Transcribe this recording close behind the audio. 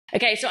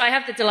Okay, so I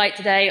have the delight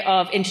today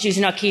of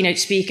introducing our keynote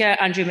speaker,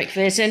 Andrew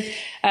McPherson.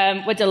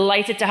 We're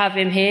delighted to have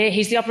him here.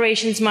 He's the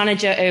operations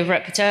manager over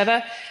at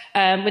Paterva,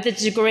 with a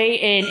degree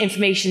in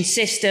information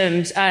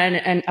systems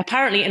and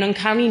apparently an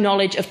uncanny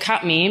knowledge of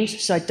cat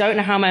memes. So I don't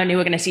know how many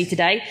we're going to see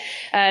today.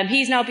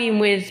 He's now been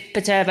with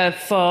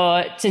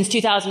Paterva since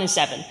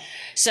 2007.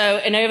 So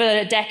in over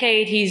a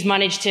decade, he's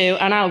managed to,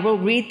 and I will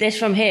read this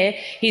from here,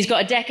 he's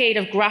got a decade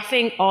of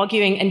graphing,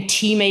 arguing, and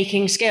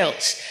tea-making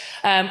skills.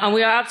 And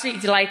we are absolutely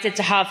delighted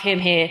to have him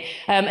here.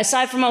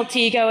 Aside from all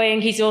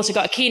tea-going, he's also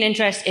got a keen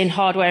interest in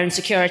hardware and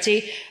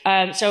security.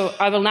 So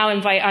I will now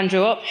invite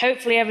Andrew up.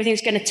 Hopefully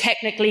everything's going to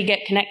technically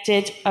get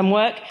connected and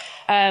work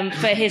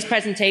for his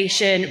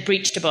presentation,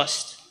 Breach to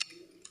Bust.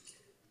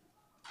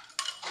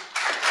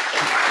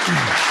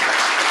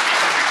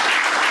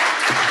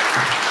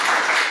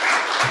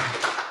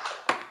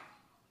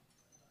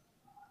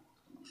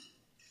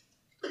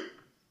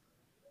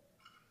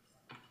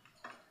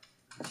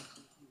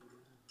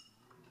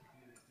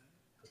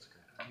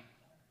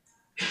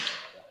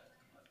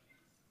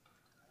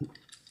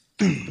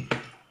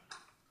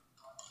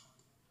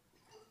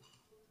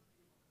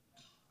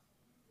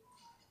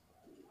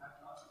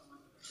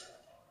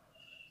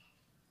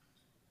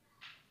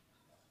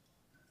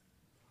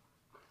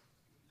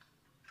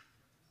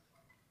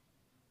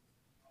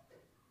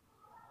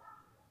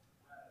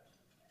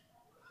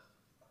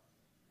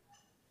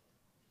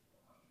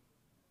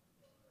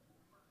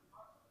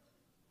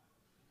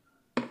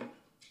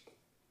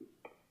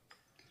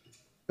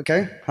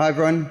 Okay, hi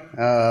everyone.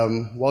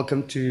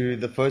 Welcome to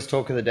the first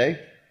talk of the day.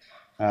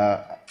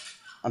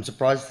 I'm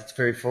surprised it's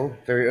very full,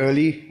 very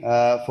early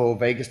for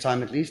Vegas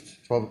time at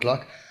least, 12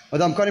 o'clock.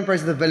 Although I'm quite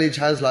impressed that the village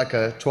has like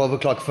a 12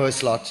 o'clock first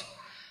slot.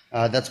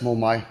 That's more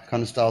my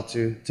kind of style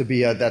to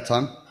be at that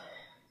time.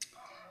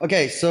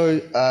 Okay, so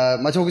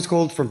my talk is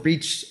called From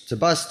Breach to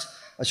Bust,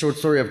 a short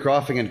story of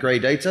graphing and grey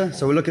data.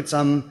 So we'll look at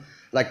some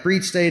like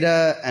breach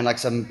data and like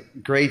some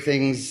grey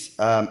things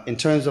in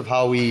terms of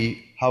how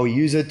we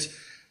use it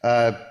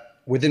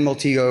within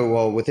Multigo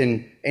or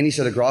within any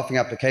sort of graphing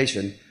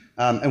application,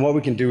 and what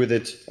we can do with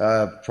it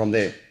from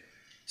there.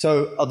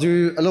 So I'll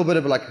do a little bit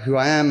of like who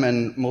I am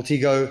and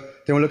Multigo,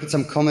 then we'll look at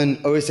some common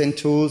OSN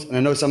tools, and I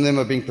know some of them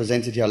are being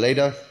presented here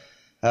later.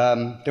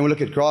 Then we'll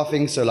look at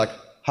graphing, so like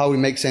how we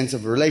make sense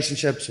of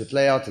relationships with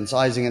layout and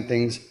sizing and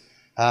things.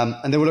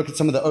 And then we'll look at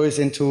some of the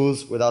OSN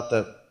tools without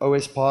the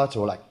OS part,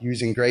 or like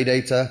using grey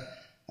data.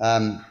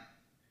 Can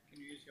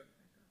you use your...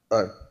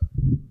 Oh,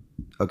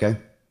 okay.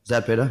 Is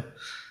that better?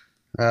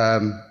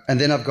 And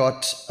then I've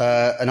got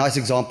a nice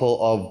example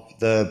of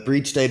the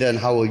breach data and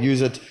how we'll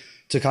use it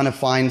to kind of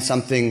find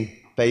something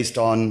based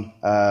on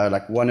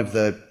like one of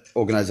the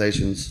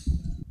organizations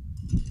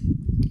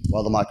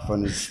while the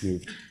microphone is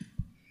moved.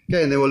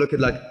 Okay, and then we'll look at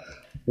like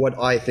what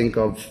I think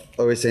of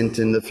OSINT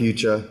in the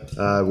future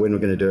when we're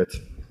going to do it.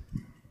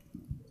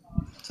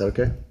 Is that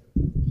okay?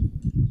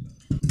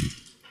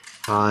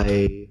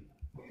 Hi.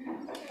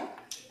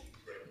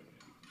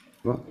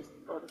 What?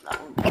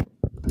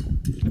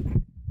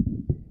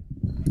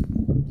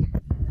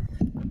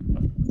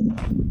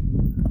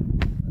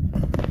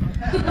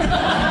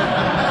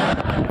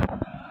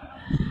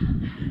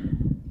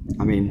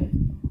 I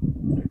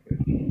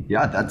mean,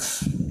 yeah,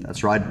 that's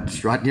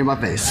right near my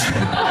face.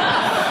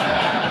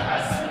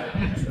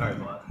 Sorry,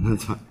 boss.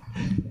 That's fine.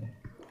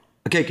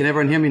 Okay, can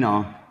everyone hear me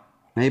now?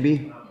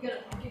 Maybe?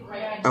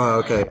 Oh,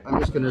 okay. I'm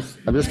just gonna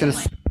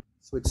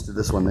switch to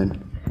this one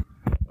then.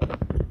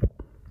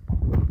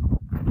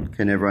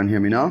 Can everyone hear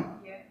me now?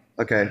 Yeah.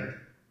 Okay.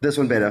 This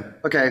one better.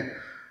 Okay.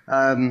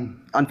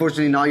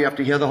 Unfortunately, now you have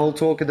to hear the whole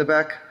talk at the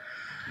back.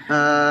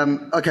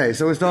 Okay,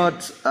 so we'll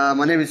start.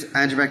 My name is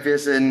Andrew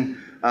McPherson.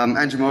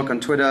 Andrew Mohawk on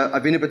Twitter.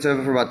 I've been at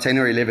Paterva for about 10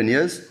 or 11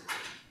 years.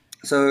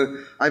 So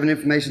I have an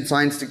information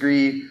science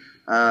degree.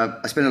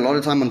 I spend a lot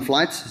of time on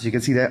flights. As you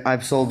can see there,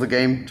 I've solved the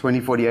game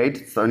 2048.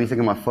 It's the only thing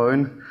on my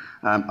phone.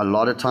 A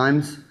lot of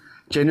times.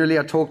 Generally,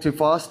 I talk too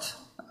fast.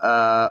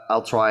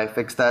 I'll try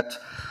fix that.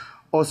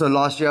 Also,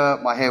 last year,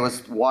 my hair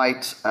was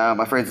white.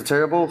 My friends are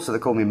terrible, so they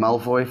called me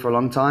Malfoy for a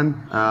long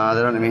time.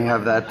 They don't let me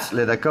have that,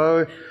 let that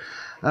go.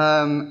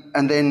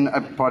 And then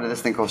I'm part of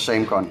this thing called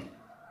ShameCon.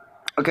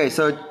 Okay,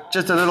 so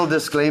just a little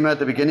disclaimer at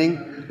the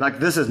beginning. Like,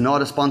 this is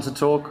not a sponsored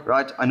talk,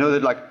 right? I know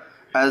that, like,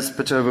 as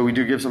Paterva, we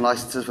do give some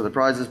licenses for the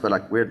prizes, but,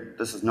 like,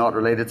 this is not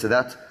related to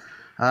that.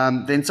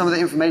 Then some of the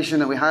information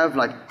that we have,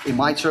 like, it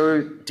might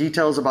show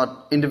details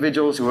about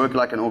individuals who work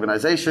like an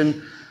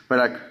organization, but,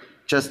 like,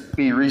 just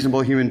be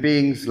reasonable human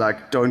beings.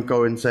 Like, don't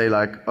go and say,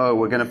 like, oh,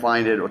 we're going to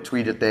find it, or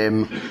tweet at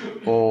them,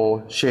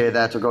 or share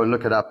that, or go and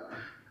look it up.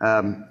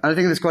 And I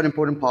think that's quite an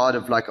important part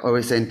of like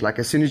OSN. Like,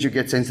 as soon as you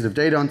get sensitive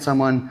data on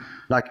someone,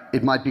 like,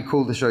 it might be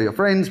cool to show your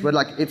friends, but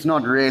like, it's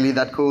not really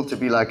that cool to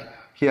be like,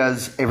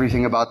 here's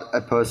everything about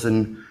a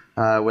person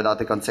without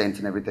the consent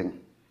and everything.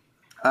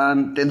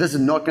 Then this is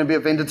not going to be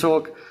a vendor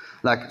talk.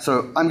 Like,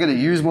 so I'm going to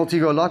use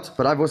Multigo a lot,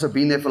 but I've also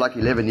been there for like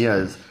 11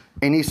 years.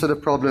 Any sort of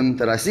problem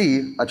that I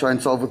see, I try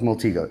and solve with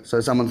Multigo.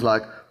 So someone's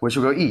like, where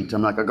should we go eat?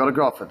 I'm like, I got a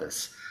graph for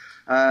this.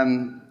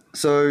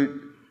 So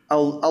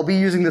I'll be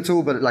using the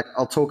tool, but like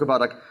I'll talk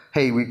about like,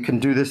 hey, we can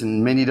do this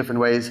in many different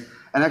ways.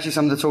 And actually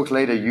some of the talks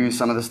later use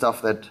some of the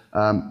stuff that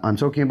I'm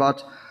talking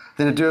about.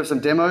 Then I do have some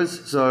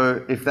demos,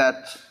 so if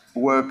that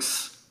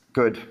works,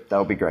 good,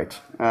 that'll be great.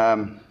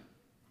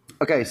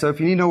 Okay, so if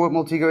you need to know what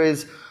Multigo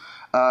is, you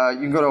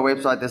can go to our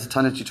website. There's a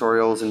ton of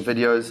tutorials and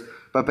videos,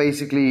 but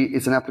basically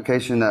it's an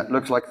application that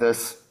looks like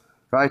this,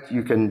 right?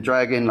 You can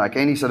drag in like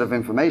any sort of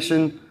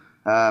information.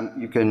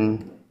 You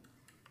can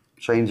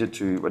change it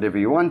to whatever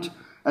you want,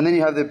 and then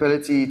you have the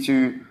ability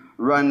to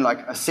run like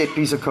a set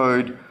piece of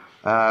code.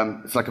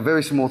 It's like a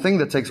very small thing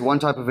that takes one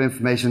type of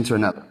information to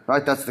another,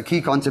 right? That's the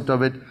key concept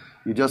of it.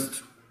 You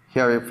just,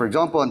 here for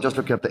example, I'm just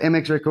looking up the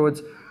MX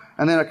records,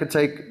 and then I could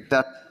take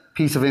that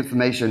piece of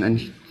information,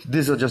 and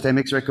these are just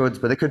MX records,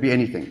 but they could be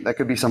anything. That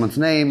could be someone's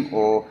name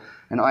or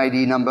an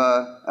ID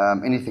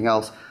number, anything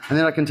else. And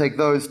then I can take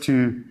those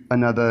to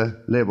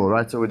another level,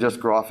 right? So we're just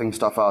graphing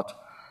stuff out.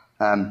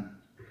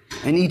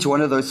 And each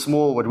one of those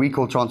small, what we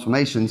call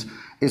transformations,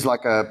 is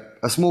like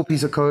a small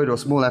piece of code or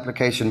small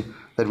application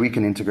that we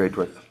can integrate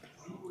with.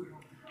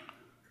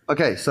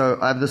 Okay, so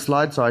I have this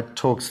slide, so I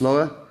talk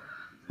slower.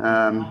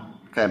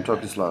 Okay, I'm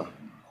talking slower.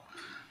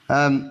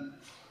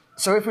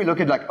 So if we look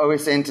at like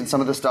OSINT and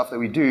some of the stuff that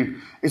we do,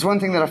 it's one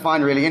thing that I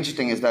find really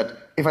interesting is that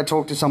if I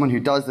talk to someone who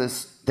does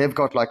this, they've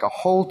got like a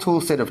whole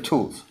tool set of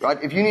tools, right?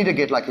 If you need to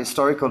get like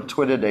historical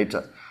Twitter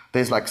data,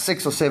 there's like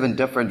 6 or 7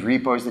 different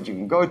repos that you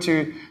can go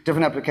to,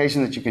 different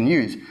applications that you can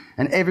use.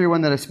 And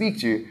everyone that I speak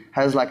to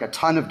has like a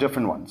ton of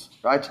different ones,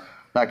 right?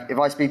 Like if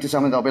I speak to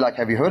someone, they'll be like,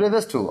 have you heard of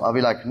this tool? I'll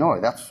be like, no,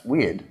 that's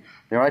weird,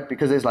 right?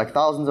 Because there's like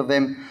thousands of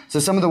them. So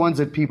some of the ones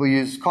that people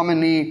use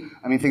commonly,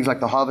 I mean, things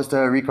like the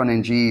Harvester, Recon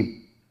NG,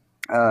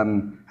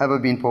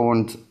 have been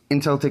formed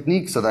Intel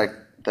techniques, so like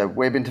the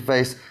web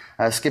interface,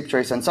 skip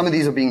trace, and some of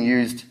these are being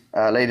used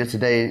later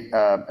today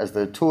as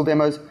the tool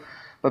demos.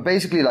 But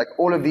basically, like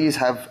all of these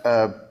have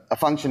a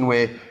function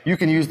where you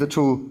can use the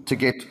tool to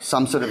get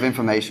some sort of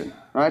information,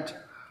 right?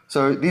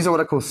 So these are what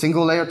I call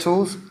single layer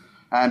tools.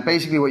 And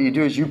basically what you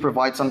do is you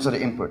provide some sort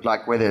of input,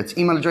 like whether it's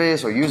email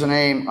address or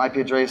username, IP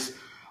address,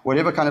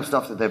 whatever kind of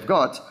stuff that they've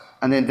got,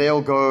 and then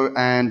they'll go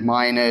and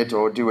mine it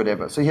or do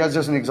whatever. So here's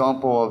just an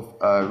example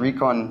of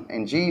Recon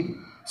NG.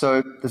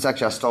 So this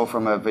actually I stole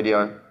from a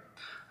video,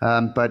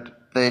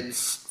 but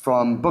it's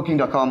from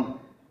booking.com,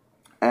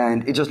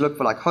 and it just looked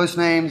for like host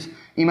names,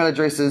 email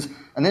addresses,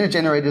 and then it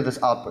generated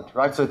this output,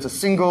 right? So it's a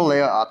single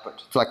layer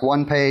output. It's like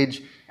one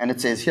page, and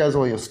it says, here's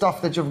all your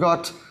stuff that you've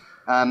got,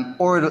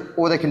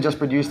 or they can just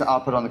produce the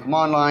output on the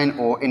command line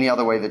or any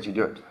other way that you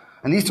do it.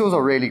 And these tools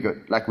are really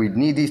good. Like we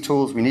need these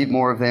tools, we need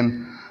more of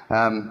them.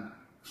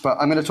 But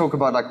I'm going to talk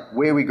about like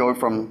where we go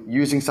from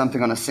using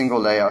something on a single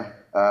layer,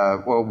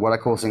 or what I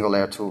call single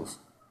layer tools.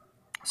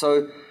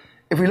 So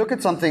if we look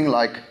at something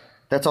like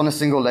that's on a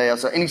single layer,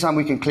 so anytime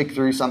we can click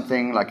through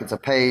something, like it's a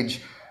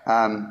page,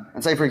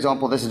 and say for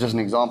example, this is just an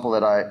example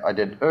that I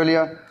did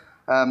earlier,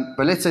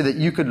 but let's say that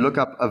you could look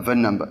up a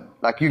VIN number.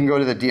 Like you can go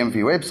to the DMV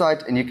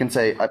website and you can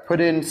say, I put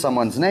in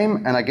someone's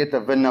name and I get the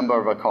VIN number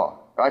of a car,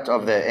 right,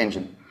 of their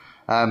engine.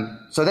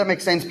 So that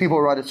makes sense.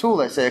 People write a tool,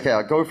 they say, okay,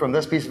 I'll go from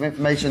this piece of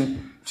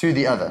information to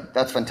the other.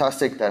 That's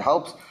fantastic, that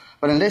helps.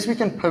 But unless we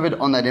can pivot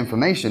on that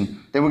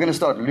information, then we're going to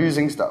start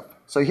losing stuff.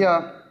 So here,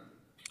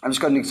 I've just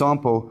got an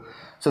example.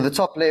 So the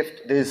top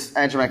left is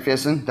Andrew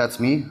McPherson, that's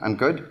me, I'm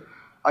good.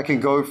 I can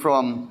go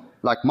from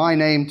like my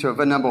name to a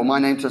VIN number or my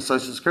name to a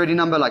social security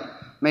number. Like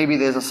maybe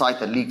there's a site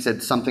that leaks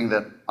it, something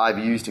that I've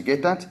used to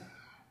get that.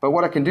 But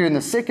what I can do in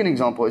the second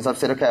example is I've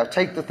said, okay, I'll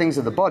take the things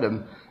at the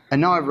bottom, and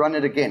now I've run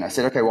it again. I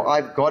said, okay, well,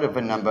 I've got a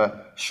VIN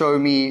number. Show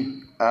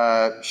me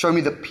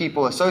the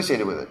people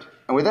associated with it.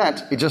 And with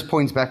that, it just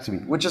points back to me,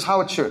 which is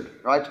how it should,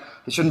 right?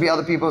 There shouldn't be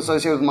other people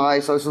associated with my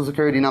social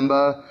security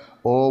number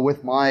or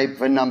with my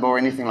VIN number or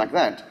anything like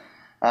that.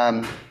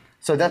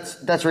 So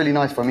that's really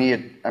nice for me.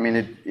 It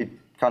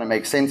kind of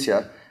makes sense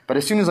here. But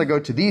as soon as I go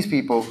to these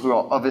people who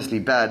are obviously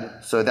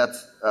bad, so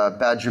that's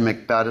Badger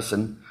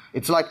McBaddison.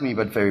 It's like me,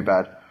 but very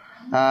bad.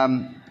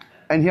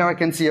 And here I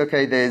can see,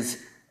 okay, there's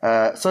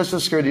social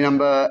security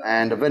number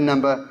and a VIN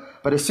number.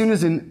 But as soon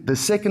as in the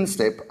second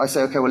step, I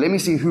say, okay, well, let me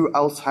see who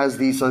else has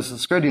these social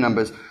security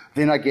numbers.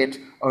 Then I get,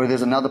 oh,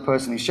 there's another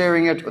person who's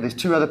sharing it, or there's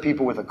 2 other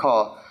people with a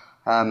car.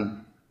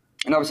 And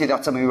obviously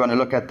that's something we want to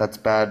look at that's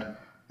bad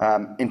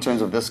in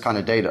terms of this kind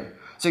of data.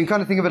 So you can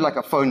kind of think of it like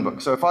a phone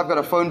book. So if I've got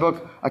a phone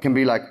book, I can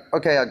be like,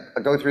 okay, I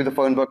go through the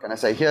phone book and I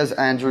say, here's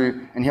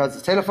Andrew, and here's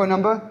his telephone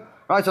number,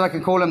 right? So I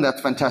can call him, that's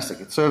fantastic.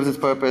 It serves its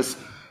purpose.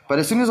 But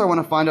as soon as I want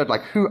to find out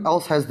like who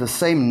else has the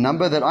same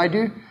number that I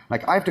do,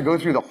 like I have to go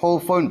through the whole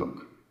phone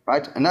book,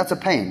 right? And that's a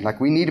pain. Like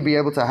we need to be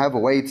able to have a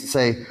way to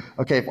say,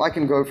 okay, if I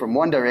can go from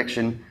one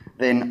direction,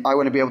 then I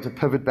want to be able to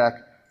pivot back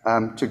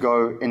to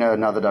go in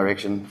another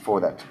direction for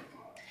that.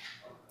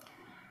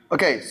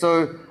 Okay,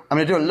 so I'm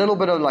going to do a little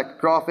bit of like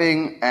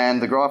graphing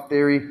and the graph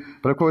theory,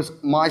 but of course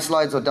my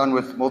slides are done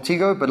with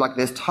Multigo, but like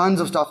there's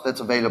tons of stuff that's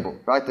available,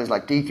 right? There's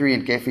like D3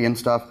 and Gephi and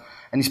stuff,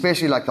 and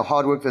especially like the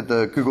hard work that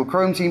the Google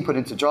Chrome team put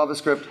into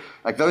JavaScript.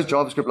 Like those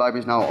JavaScript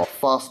libraries now are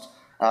fast,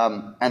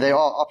 And there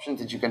are options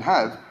that you can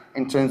have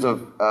in terms of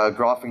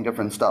graphing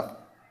different stuff.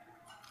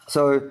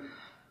 So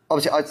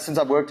obviously, since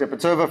I've worked at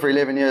Perturba for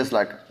 11 years,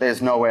 like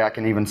there's no way I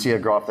can even see a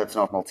graph that's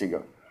not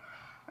multi-go.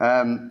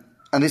 And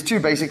there's two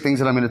basic things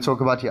that I'm going to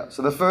talk about here.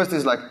 So the first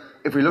is like,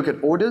 if we look at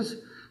orders,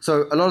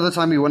 so a lot of the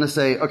time we want to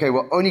say, okay,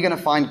 we're only going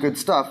to find good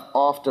stuff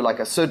after like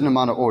a certain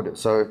amount of orders.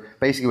 So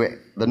basically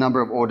the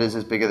number of orders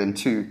is bigger than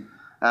 2.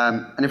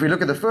 And if we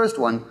look at the first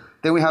one,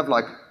 then we have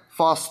like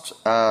fast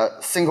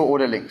single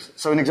order links.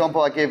 So an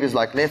example I give is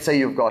like, let's say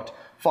you've got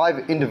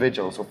 5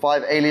 individuals or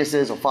 5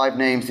 aliases or 5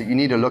 names that you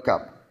need to look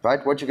up,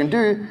 right? What you can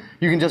do,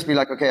 you can just be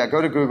like, okay, I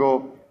go to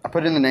Google, I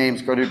put in the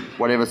names, go to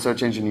whatever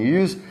search engine you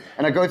use,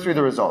 and I go through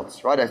the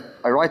results, right?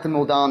 I write them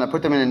all down, I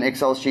put them in an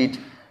Excel sheet.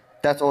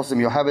 That's awesome.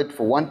 You'll have it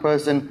for one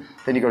person,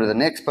 then you go to the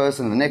next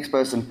person,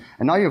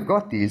 and now you've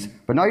got these,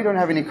 but now you don't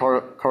have any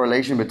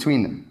correlation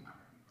between them,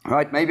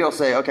 right? Maybe I'll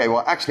say, okay,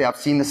 well, actually, I've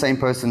seen the same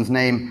person's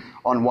name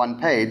on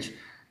one page,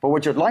 but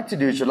what you'd like to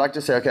do is you'd like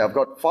to say, okay, I've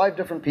got 5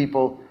 different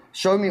people,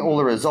 show me all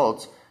the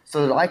results,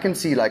 so that I can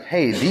see, like,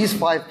 hey, these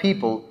 5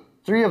 people,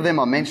 3 of them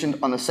are mentioned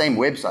on the same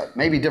website,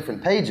 maybe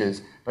different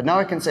pages, but now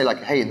I can say,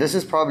 like, hey, this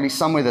is probably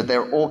somewhere that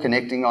they're all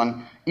connecting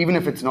on, even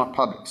if it's not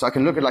public. So I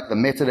can look at, like, the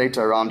metadata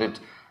around it,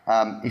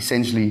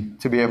 essentially,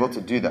 to be able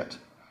to do that.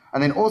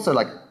 And then also,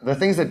 like, the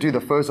things that do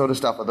the first order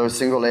stuff are those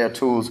single layer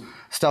tools,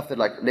 stuff that,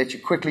 like, let you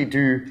quickly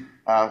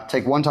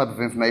take one type of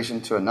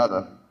information to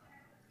another.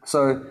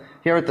 So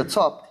here at the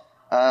top,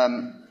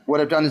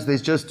 what I've done is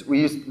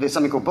there's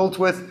something called built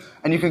with,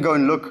 and you can go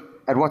and look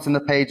at what's in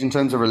the page in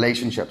terms of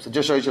relationships. It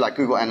just shows you like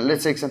Google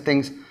Analytics and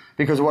things,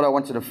 because what I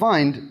wanted to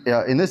find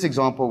in this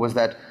example was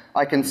that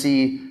I can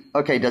see,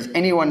 okay, does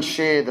anyone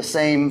share the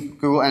same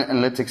Google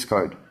Analytics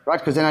code, right?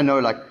 Because then I know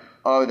like,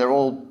 oh, they're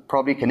all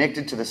probably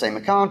connected to the same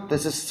account.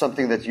 This is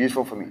something that's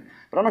useful for me.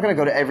 But I'm not going to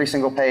go to every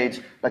single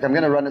page. Like I'm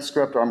going to run a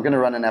script or I'm going to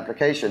run an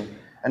application.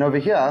 And over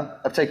here,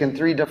 I've taken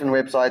 3 different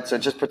websites, so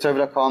just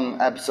perturba.com,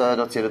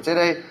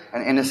 absa.co.za,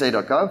 and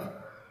nsa.gov.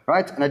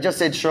 Right? And I just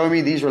said, show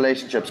me these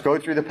relationships. Go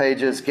through the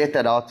pages, get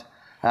that out.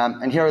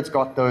 And here it's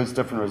got those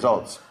different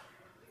results.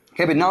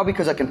 Okay, but now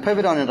because I can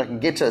pivot on it, I can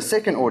get to a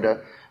second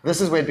order,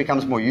 this is where it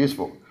becomes more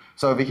useful.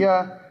 So over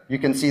here, you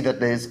can see that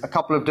there's a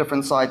couple of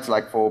different sites,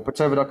 like for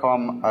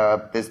perturba.com,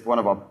 there's one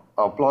of our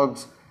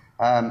blogs.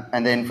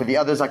 And then for the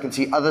others, I can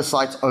see other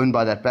sites owned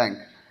by that bank.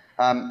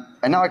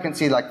 And now I can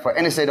see, like for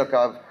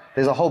nsa.gov,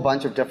 there's a whole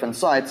bunch of different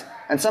sites.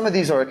 And some of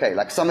these are okay.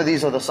 Like some of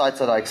these are the sites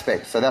that I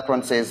expect. So that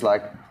one says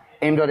like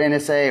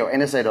m.nsa or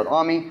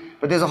nsa.army,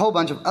 but there's a whole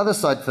bunch of other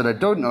sites that I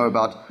don't know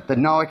about that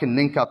now I can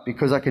link up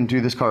because I can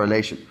do this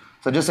correlation.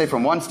 So just say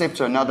from one step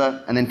to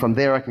another, and then from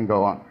there I can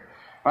go on,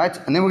 right?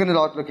 And then we're going to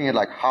start looking at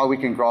like how we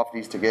can graph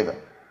these together.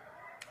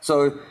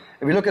 So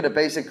if we look at a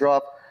basic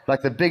graph,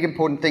 like the big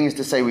important thing is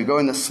to say we go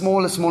in the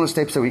smallest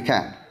steps that we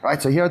can,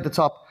 right? So here at the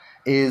top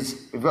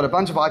is we've got a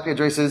bunch of IP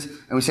addresses,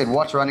 and we said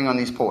what's running on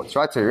these ports,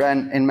 right? So we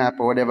ran nmap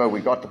or whatever, we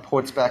got the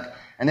ports back,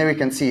 and then we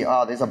can see,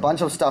 there's a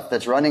bunch of stuff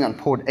that's running on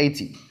port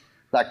 80.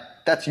 Like,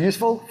 that's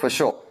useful, for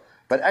sure.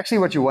 But actually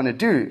what you want to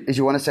do is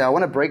you want to say, I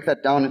want to break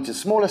that down into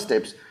smaller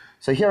steps.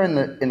 So here in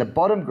the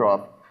bottom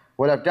graph,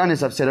 what I've done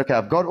is I've said, okay,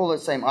 I've got all the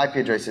same IP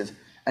addresses,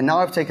 and now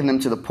I've taken them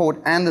to the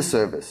port and the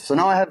service. So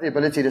now I have the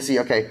ability to see,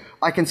 okay,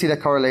 I can see that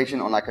correlation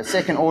on like a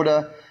second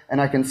order, and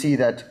I can see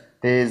that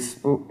there's,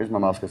 where's my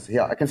mouse cursor?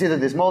 Yeah, I can see that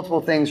there's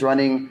multiple things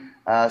running,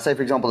 say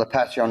for example,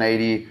 Apache on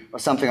 80, or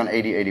something on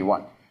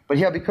 8081. But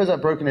here, because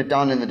I've broken it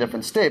down in the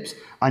different steps,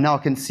 I now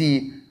can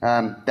see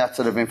that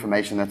sort of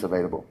information that's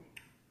available.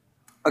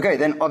 Okay,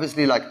 then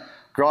obviously like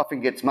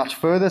graphing gets much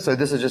further. So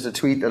this is just a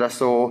tweet that I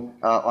saw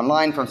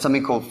online from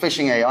something called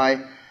Phishing AI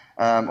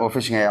or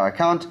Phishing AI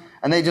account.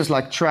 And they just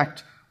like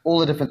tracked all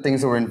the different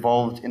things that were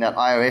involved in that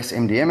iOS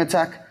MDM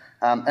attack.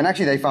 And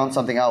actually they found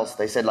something else.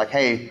 They said like,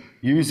 hey,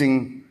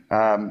 using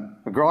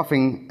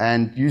graphing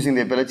and using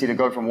the ability to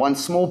go from one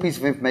small piece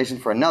of information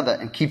for another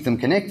and keep them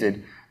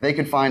connected, they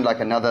could find like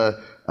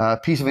another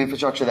piece of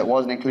infrastructure that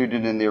wasn't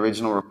included in the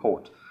original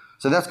report.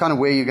 So that's kind of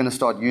where you're going to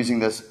start using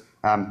this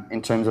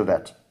in terms of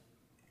that.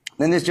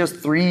 Then there's just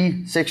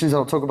 3 sections that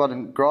I'll talk about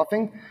in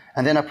graphing,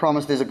 and then I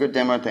promise there's a good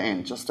demo at the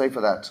end. Just stay for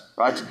that,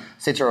 right?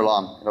 Set your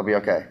alarm. It'll be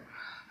okay.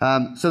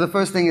 So the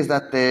first thing is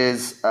that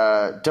there's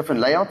different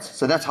layouts.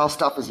 So that's how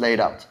stuff is laid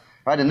out,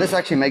 right? And this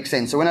actually makes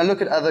sense. So when I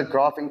look at other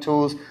graphing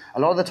tools,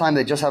 a lot of the time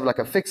they just have like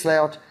a fixed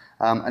layout,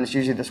 and it's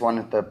usually this one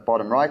at the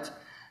bottom right.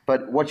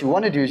 But what you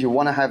want to do is you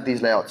want to have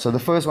these layouts. So the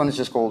first one is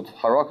just called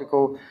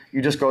hierarchical.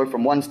 You just go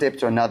from one step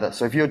to another.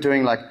 So if you're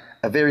doing like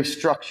a very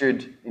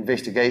structured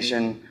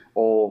investigation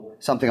or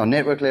something on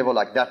network level,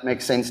 like that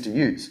makes sense to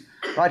use,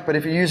 right? But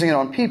if you're using it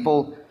on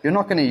people, you're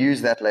not going to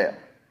use that layer.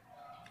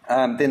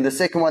 Then the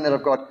second one that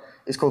I've got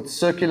is called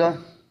circular,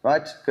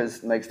 right? Because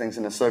it makes things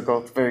in a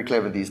circle. It's very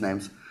clever, these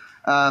names.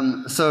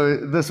 So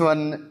this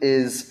one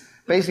is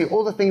basically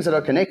all the things that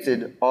are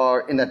connected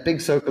are in that big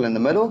circle in the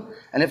middle,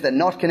 and if they're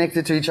not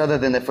connected to each other,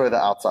 then they're further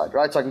outside,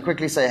 right? So I can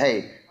quickly say,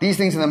 hey, these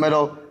things in the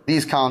middle,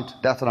 these count,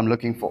 that's what I'm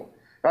looking for,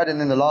 right? And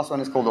then the last one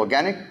is called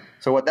organic.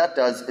 So what that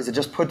does is it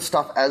just puts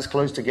stuff as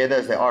close together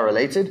as they are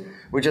related,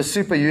 which is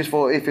super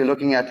useful if you're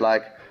looking at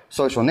like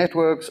social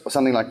networks or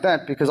something like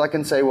that, because I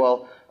can say,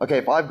 well, okay,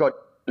 if I've got,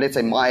 let's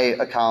say, my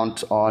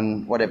account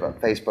on whatever,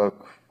 Facebook,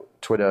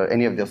 Twitter,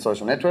 any of the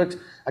social networks,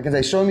 I can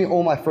say, show me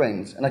all my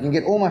friends, and I can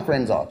get all my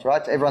friends out,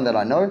 right? Everyone that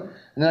I know,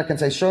 and then I can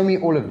say, show me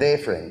all of their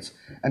friends.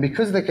 And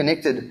because they're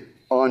connected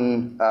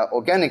on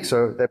organic,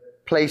 so they're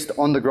placed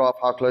on the graph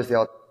how close they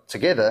are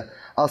together,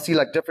 I'll see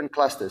like different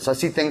clusters. So I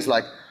see things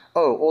like,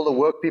 oh, all the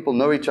work people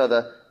know each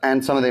other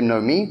and some of them know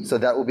me, so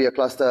that will be a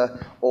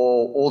cluster,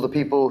 or all the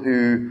people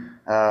who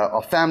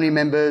are family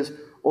members,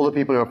 all the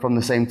people who are from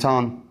the same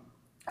town.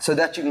 So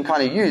that you can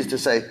kind of use to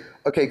say,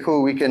 okay,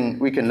 cool, we can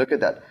look at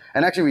that.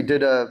 And actually we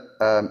did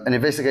an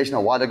investigation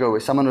a while ago where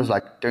someone was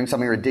like doing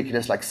something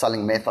ridiculous like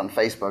selling meth on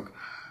Facebook.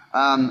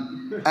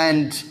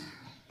 And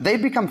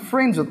they'd become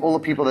friends with all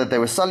the people that they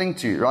were selling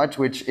to, right?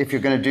 Which, if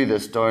you're going to do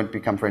this, don't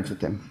become friends with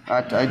them.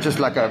 Right? Just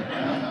like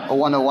a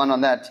 101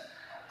 on that.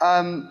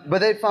 But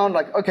they found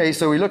like, okay,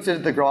 so we looked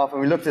at the graph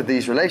and we looked at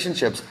these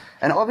relationships,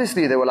 and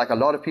obviously there were like a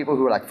lot of people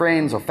who were like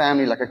friends or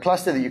family, like a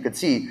cluster that you could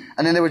see,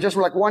 and then there was just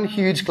like one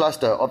huge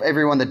cluster of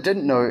everyone that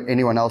didn't know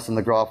anyone else in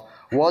the graph,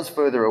 was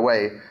further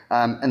away,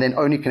 and then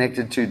only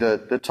connected to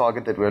the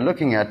target that we're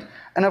looking at.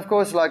 And of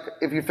course, like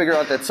if you figure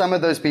out that some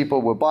of those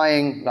people were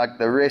buying, like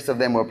the rest of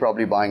them were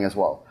probably buying as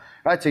well,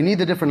 right? So you need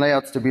the different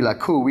layouts to be like,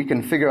 cool, we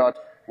can figure out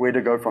where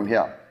to go from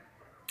here.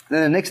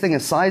 Then the next thing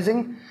is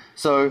sizing.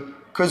 So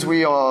because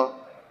we are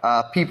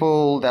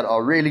people that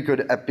are really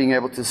good at being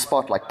able to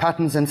spot like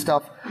patterns and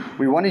stuff,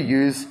 we want to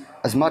use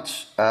as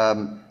much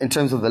in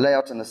terms of the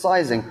layout and the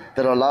sizing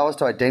that allow us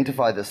to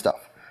identify this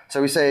stuff. So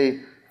we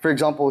say, for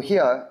example,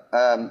 here,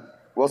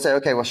 we'll say,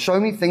 okay, well, show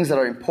me things that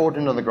are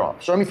important on the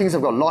graph. Show me things that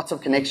have got lots of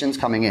connections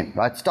coming in,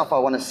 right? Stuff I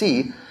want to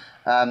see.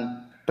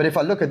 But if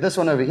I look at this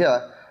one over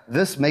here,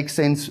 this makes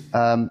sense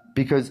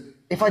because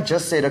if I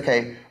just said,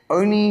 okay,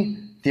 only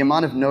the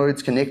amount of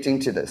nodes connecting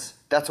to this,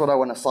 that's what I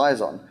want to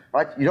size on,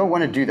 right? You don't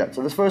want to do that.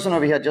 So this first one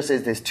over here just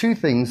says there's two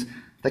things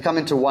that come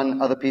into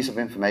one other piece of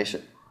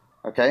information,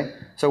 okay?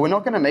 So we're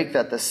not going to make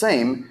that the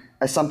same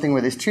as something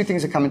where there's two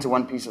things that come into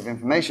one piece of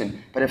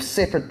information, but have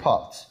separate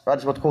parts, right?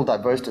 It's what's called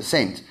diverse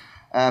descent.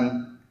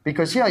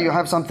 Because here you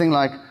have something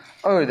like,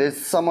 oh,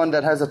 there's someone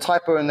that has a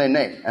typo in their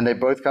name, and they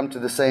both come to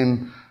the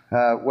same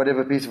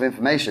whatever piece of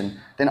information,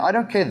 then I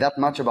don't care that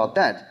much about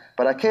that,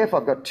 but I care if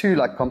I've got two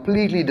like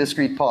completely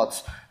discrete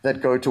parts that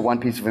go to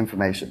one piece of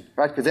information,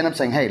 right? Because then I'm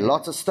saying, hey,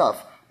 lots of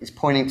stuff is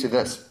pointing to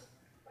this.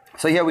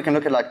 So here we can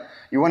look at like,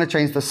 you want to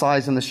change the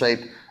size and the shape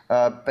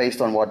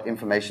based on what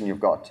information you've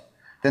got.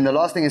 Then the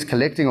last thing is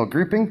collecting or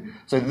grouping.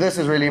 So this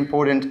is really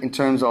important in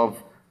terms of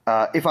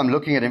if I'm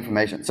looking at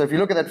information. So if you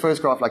look at that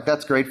first graph, like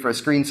that's great for a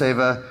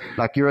screensaver,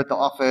 like you're at the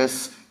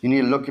office, you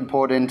need to look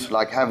important,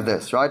 like have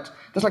this, right?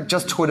 That's like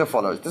just Twitter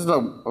follows. This is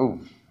like, oh,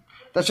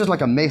 that's just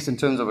like a mess in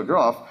terms of a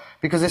graph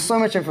because there's so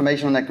much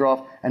information on that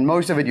graph and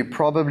most of it you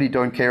probably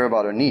don't care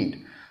about or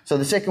need. So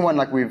the second one,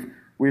 like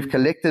we've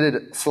collected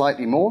it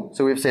slightly more.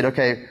 So we've said,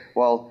 okay,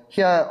 well,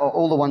 here are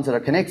all the ones that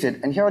are connected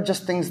and here are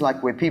just things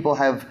like where people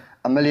have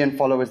 1 million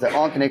followers that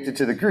aren't connected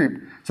to the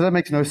group. So that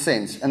makes no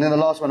sense. And then the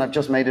last one, I've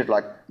just made it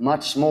like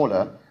much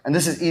smaller and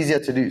this is easier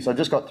to do. So I've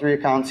just got 3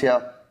 accounts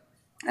here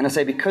and I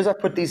say, because I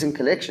put these in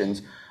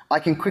collections, I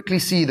can quickly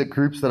see the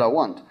groups that I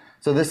want.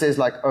 So this is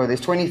like, oh, there's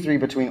 23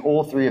 between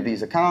all 3 of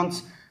these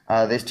accounts.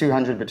 There's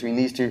 200 between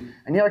these 2.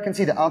 And here I can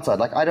see the outside.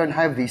 Like I don't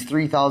have these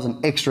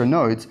 3,000 extra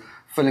nodes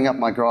filling up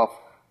my graph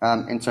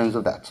in terms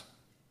of that.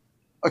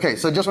 Okay,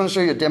 so just want to show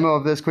you a demo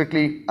of this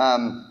quickly.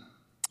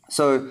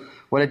 So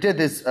what I did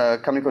is a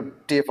company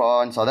called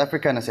DFR in South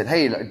Africa, and I said,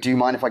 hey, do you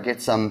mind if I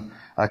get some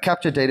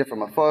capture data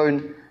from a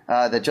phone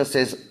that just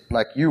says,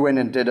 like, you went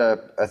and did a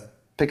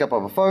pickup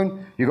of a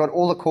phone, you got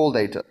all the call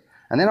data.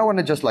 And then I want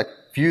to just like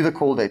view the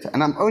call data.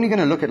 And I'm only going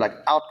to look at like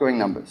outgoing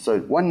numbers. So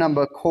one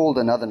number called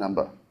another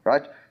number,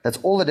 right? That's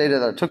all the data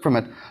that I took from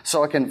it.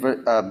 So I can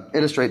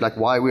illustrate like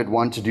why we'd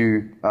want to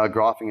do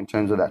graphing in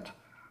terms of that.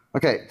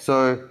 Okay,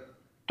 so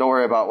don't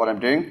worry about what I'm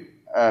doing.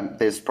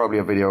 There's probably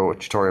a video or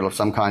tutorial of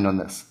some kind on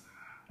this.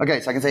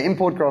 Okay, so I can say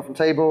import graph from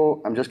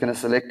table. I'm just going to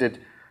select it.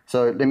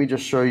 So let me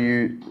just show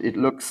you. It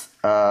looks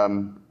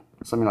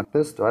something like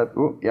this. Do I?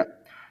 Oh, yeah.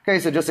 Okay,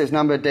 so it just says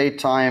number, date,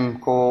 time,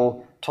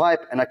 call,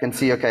 type, and I can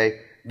see, okay,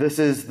 this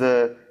is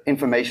the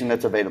information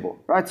that's available,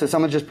 right? So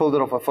someone just pulled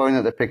it off a phone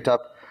that they picked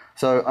up.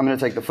 So I'm going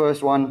to take the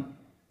first one,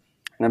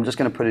 and I'm just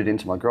going to put it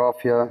into my graph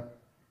here.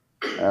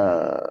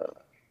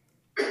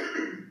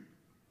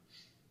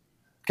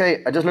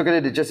 Okay, I just look at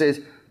it, it just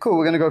says, cool,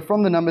 we're going to go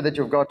from the number that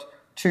you've got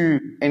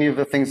to any of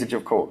the things that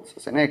you've called.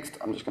 So next,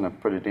 I'm just going to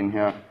put it in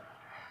here.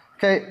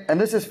 Okay, and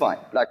this is fine.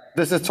 Like,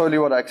 this is totally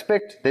what I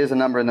expect. There's a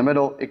number in the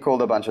middle. It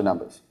called a bunch of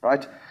numbers,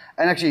 right?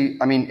 And actually,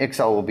 I mean,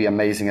 Excel will be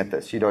amazing at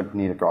this. You don't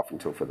need a graphing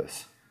tool for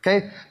this.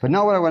 Okay, but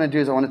now what I want to do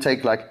is I want to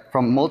take like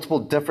from multiple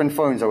different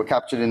phones that were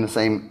captured in the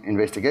same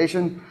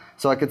investigation.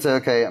 So I could say,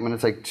 okay, I'm going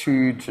to take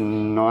 2 to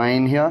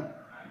 9 here,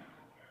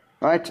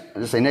 right? I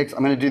just say next.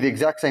 I'm going to do the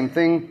exact same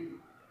thing.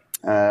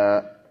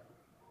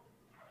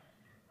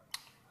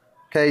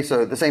 Okay,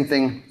 so the same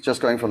thing,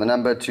 just going from the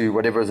number to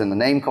whatever is in the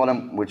name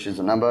column, which is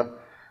a number,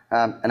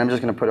 and I'm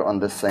just going to put it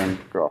on this same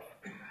graph.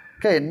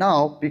 Okay,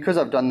 now, because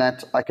I've done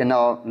that, I can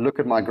now look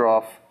at my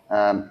graph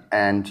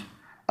and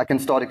I can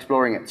start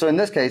exploring it. So in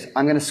this case,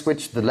 I'm going to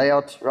switch the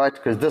layout, right,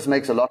 because this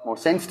makes a lot more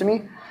sense to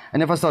me.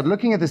 And if I start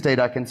looking at this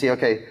data, I can see,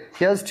 okay,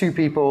 here's two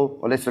people,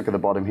 or let's look at the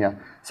bottom here.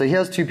 So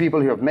here's two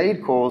people who have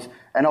made calls,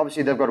 and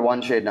obviously they've got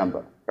one shared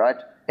number, right?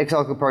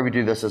 Excel could probably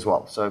do this as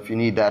well. So if you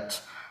need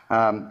that,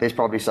 there's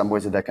probably some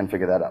wizard that can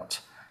figure that out.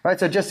 Right,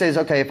 so it just says,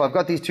 okay, if I've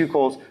got these two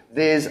calls,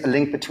 there's a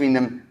link between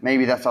them,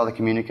 maybe that's how they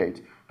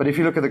communicate. But if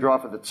you look at the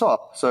graph at the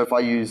top, so if I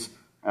use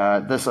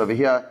this over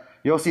here,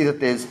 you'll see that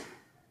there's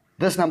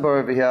this number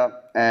over here,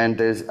 and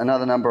there's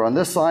another number on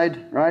this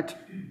side, right?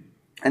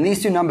 And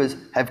these two numbers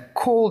have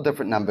called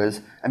different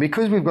numbers, and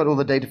because we've got all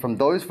the data from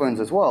those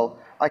phones as well,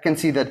 I can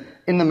see that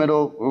in the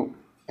middle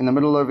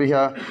over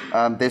here,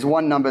 there's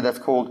one number that's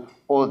called,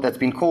 or that's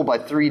been called by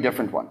three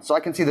different ones. So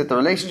I can see that the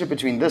relationship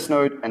between this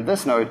node and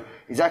this node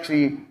is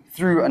actually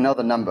through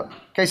another number.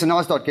 Okay, so now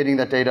I start getting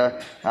that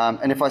data,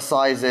 and if I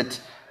size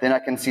it, then I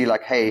can see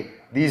like, hey,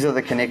 these are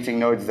the connecting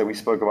nodes that we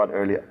spoke about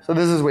earlier. So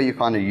this is where you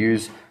kind of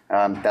use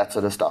that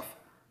sort of stuff.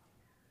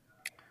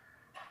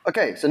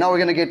 Okay, so now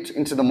we're going to get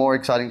into the more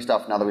exciting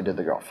stuff now that we did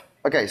the graph.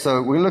 Okay, so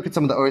we're going to look at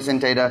some of the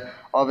OSN data.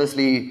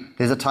 Obviously,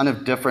 there's a ton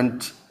of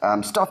different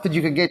stuff that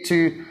you could get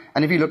to,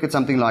 and if you look at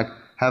something like,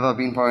 have I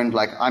been pwned,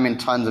 like I'm in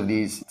tons of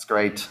these, it's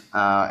great.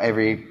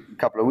 Every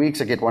couple of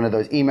weeks I get one of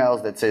those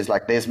emails that says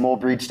like, there's more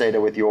breach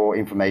data with your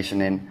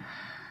information in.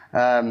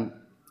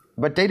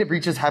 But data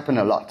breaches happen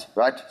a lot,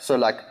 right? So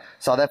like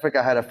South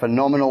Africa had a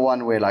phenomenal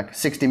one where like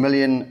 60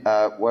 million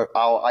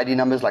our ID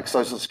numbers, like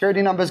social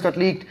security numbers got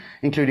leaked,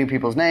 including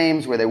people's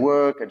names, where they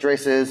work,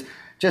 addresses,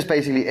 just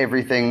basically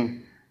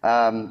everything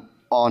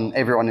on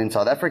everyone in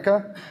South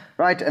Africa,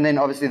 right? And then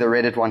obviously the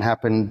Reddit one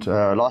happened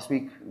last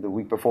week, the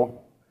week before.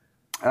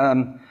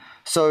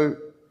 So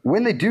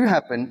when they do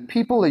happen,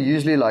 people are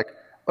usually like,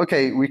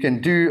 okay, we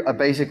can do a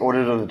basic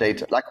audit of the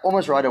data, like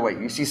almost right away.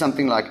 You see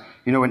something like,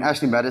 you know, when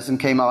Ashley Madison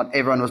came out,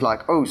 everyone was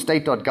like, oh,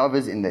 state.gov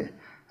is in there.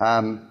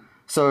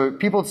 So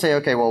people say,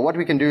 okay, well, what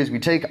we can do is we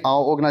take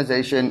our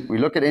organization, we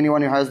look at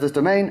anyone who has this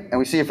domain, and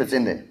we see if it's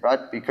in there, right?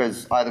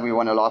 Because either we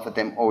want to laugh at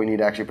them or we need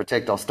to actually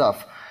protect our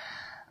stuff.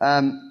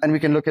 And we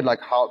can look at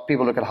like how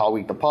people look at how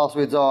weak the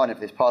passwords are and if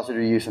there's password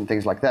reuse and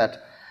things like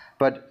that.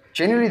 But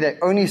generally, they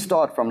only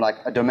start from like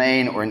a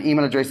domain or an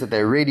email address that they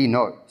already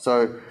know.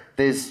 So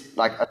there's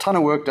like a ton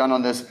of work done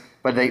on this,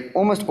 but they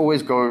almost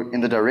always go in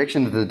the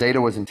direction that the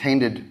data was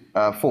intended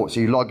for. So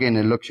you log in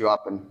and it looks you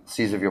up and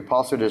sees if your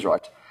password is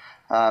right.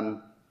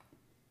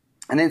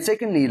 And then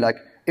secondly, like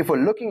if we're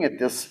looking at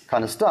this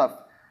kind of stuff,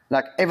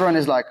 like everyone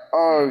is like,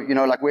 oh, you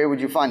know, like where would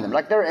you find them?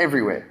 Like they're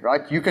everywhere,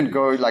 right? You can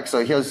go like,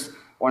 so here's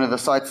one of the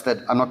sites that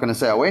I'm not going to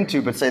say I went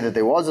to, but say that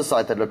there was a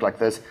site that looked like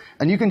this,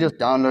 and you can just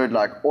download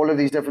like all of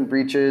these different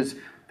breaches.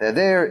 They're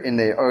there in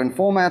their own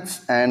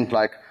formats, and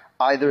like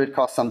either it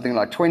costs something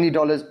like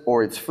 $20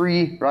 or it's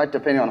free, right?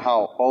 Depending on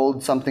how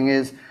old something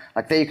is.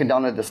 Like there you can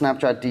download the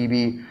Snapchat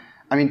DB.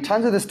 I mean,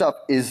 tons of this stuff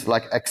is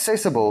like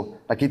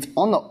accessible, like it's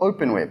on the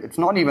open web. It's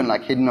not even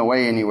like hidden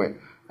away anywhere.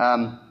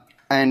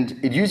 And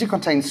it usually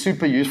contains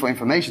super useful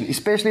information,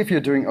 especially if you're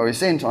doing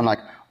OSN on like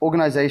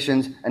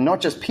organizations and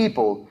not just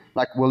people.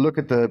 Like we'll look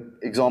at the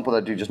example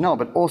that I do just now,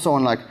 but also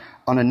on like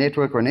on a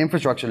network or an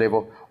infrastructure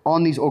level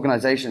on these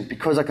organizations,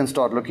 because I can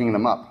start looking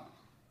them up.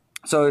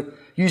 So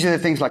usually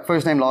things like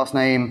first name, last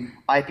name,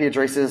 IP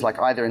addresses, like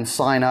either in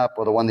sign up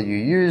or the one that you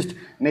used,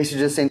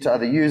 messages sent to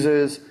other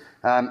users,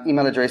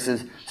 email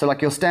addresses. So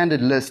like your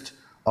standard list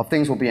of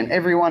things will be in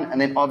everyone,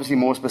 and then obviously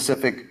more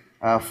specific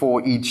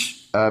for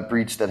each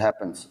breach that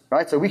happens,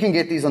 right? So we can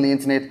get these on the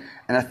internet,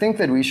 and I think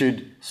that we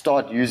should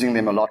start using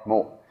them a lot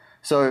more.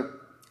 So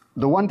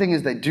the one thing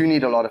is they do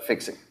need a lot of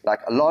fixing. Like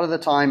a lot of the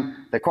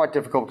time, they're quite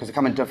difficult because they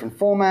come in different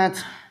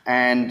formats,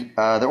 and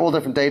they're all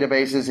different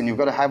databases, and you've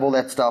got to have all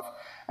that stuff.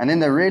 And then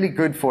they're really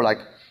good for like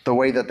the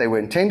way that they were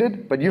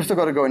intended, but you've still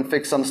got to go and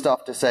fix some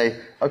stuff to say,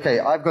 okay,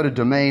 I've got a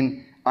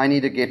domain, I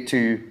need to get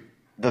to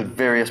the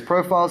various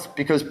profiles,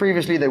 because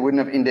previously they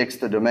wouldn't have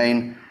indexed the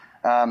domain.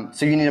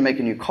 So you need to make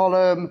a new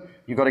column,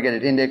 you've got to get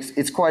it indexed.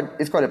 It's quite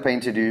a pain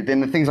to do.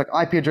 Then the things like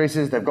IP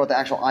addresses, they've got the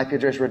actual IP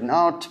address written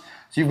out,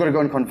 so you've got to go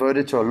and convert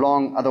it to a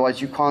long,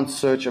 otherwise you can't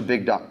search a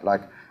big dump.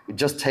 Like, it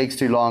just takes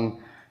too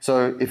long.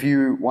 So if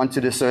you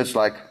wanted to search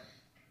like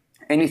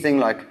anything,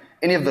 like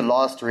any of the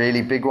last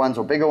really big ones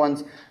or bigger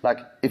ones, like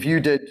if you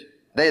did,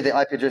 the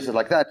IP addresses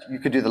like that, you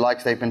could do the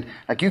like statement.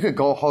 Like you could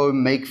go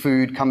home, make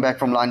food, come back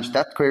from lunch,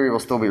 that query will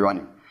still be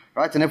running.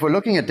 Right? And if we're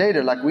looking at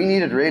data, like we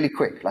need it really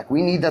quick. Like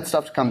we need that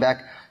stuff to come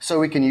back so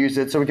we can use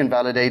it, so we can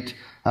validate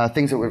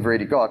things that we've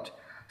already got.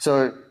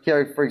 So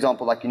here, for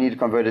example, like you need to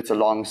convert it to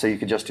long, so you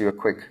could just do a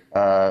quick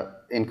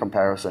in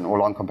comparison or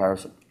long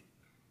comparison.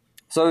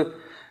 So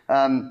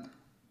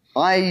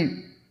I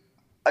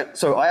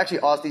So I actually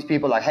asked these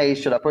people, like, hey,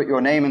 should I put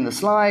your name in the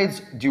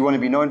slides? Do you want to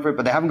be known for it?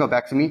 But they haven't got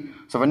back to me.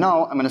 So for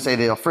now, I'm going to say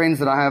they are friends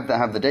that I have that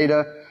have the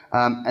data,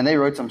 and they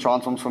wrote some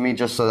transforms for me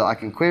just so that I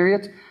can query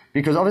it,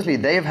 because obviously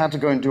they've had to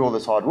go and do all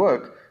this hard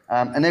work,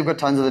 and they've got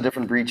tons of the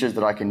different breaches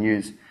that I can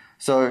use.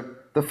 So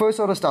the first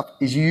sort of stuff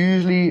is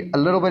usually a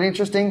little bit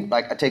interesting.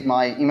 Like, I take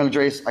my email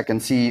address, I can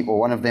see, or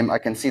one of them, I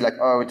can see like,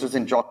 oh, it was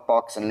in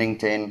Dropbox and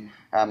LinkedIn,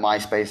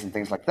 MySpace and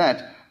things like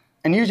that.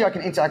 And usually I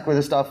can interact with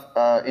the stuff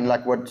in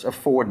like what a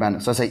forward manner.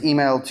 So I say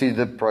email to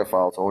the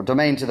profiles, or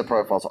domain to the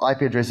profiles, or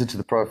IP addresses to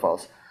the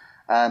profiles.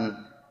 And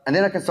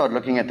then I can start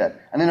looking at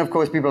that. And then of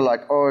course people are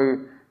like, oh,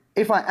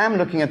 if I am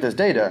looking at this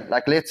data,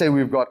 like let's say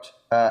we've got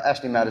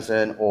Ashley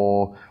Madison,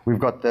 or we've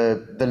got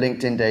the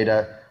LinkedIn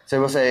data. So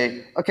we'll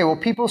say, okay, well,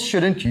 people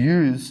shouldn't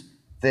use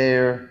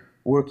their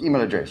work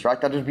email address, right?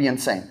 That would be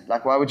insane.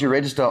 Like, why would you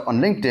register on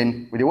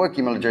LinkedIn with your work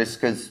email address?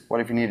 Because what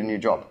if you need a new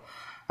job?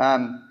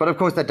 But of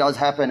course that does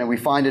happen, and we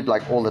find it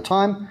like all the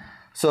time.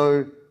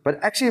 So, but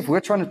actually if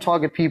we're trying to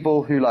target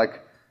people who like,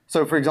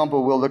 so for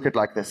example, we'll look at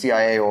like the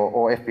CIA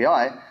or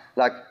FBI,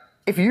 like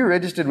if you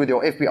registered with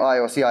your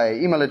FBI or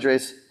CIA email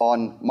address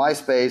on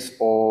MySpace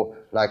or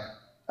like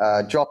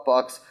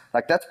Dropbox,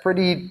 like that's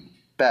pretty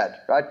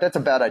bad, right? That's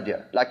a bad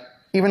idea. Like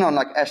even on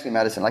like Ashley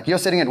Madison, like you're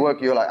sitting at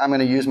work, you're like, I'm going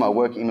to use my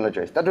work email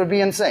address. That would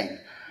be insane,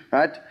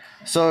 right?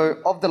 So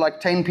of the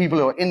like 10 people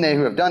who are in there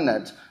who have done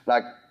that,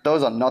 like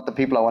those are not the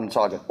people I want to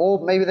target.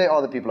 Or maybe they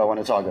are the people I want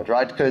to target,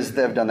 right? Because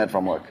they've done that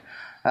from work.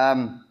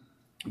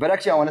 But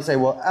actually I want to say,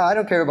 well, I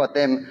don't care about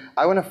them.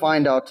 I want to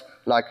find out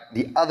like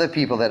the other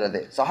people that are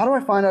there. So how do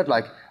I find out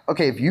like,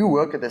 okay, if you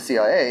work at the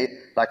CIA,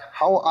 like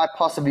how will I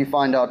possibly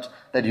find out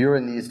that you're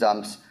in these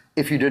dumps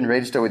if you didn't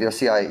register with your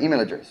CIA email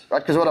address, right?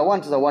 Because what I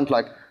want is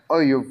like, oh,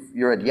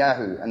 you're at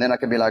Yahoo. And then I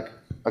can be like,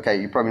 okay,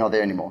 you're probably not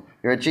there anymore.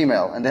 You're at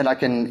Gmail. And then I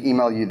can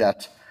email you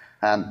that.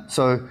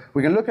 So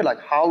we can look at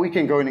like how we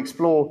can go and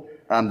explore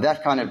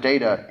that kind of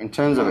data in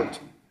terms of it.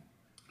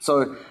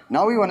 So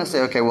now we want to say,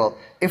 okay, well,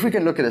 if we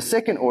can look at a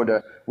second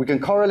order, we can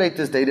correlate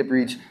this data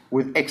breach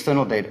with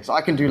external data. So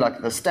I can do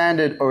like the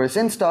standard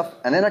OSN stuff,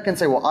 and then I can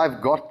say, well,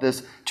 I've got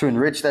this to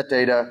enrich that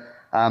data.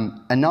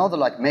 And now the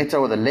like meta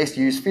or the less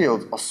used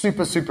fields are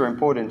super, super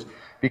important,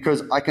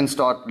 because I can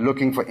start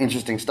looking for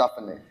interesting stuff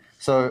in there.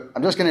 So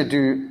I'm just going to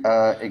do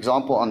an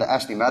example on the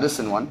Ashley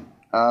Madison one.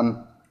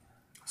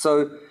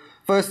 So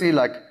firstly,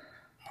 like,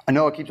 I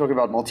know I keep talking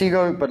about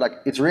Multigo, but like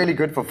it's really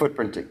good for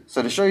footprinting.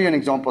 So to show you an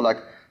example, like,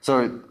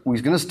 so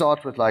we're going to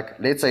start with like,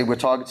 let's say we're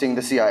targeting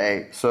the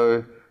CIA.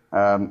 So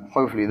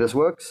hopefully this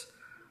works,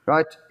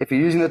 right? If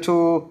you're using the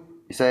tool,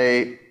 you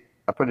say,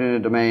 I put in a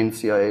domain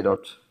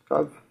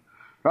cia.gov,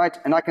 right?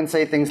 And I can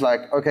say things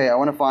like, okay, I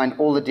want to find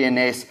all the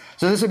DNS.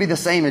 So this would be the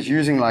same as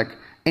using like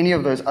any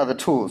of those other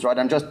tools, right?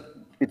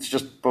 It's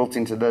just built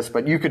into this,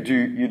 but you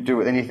do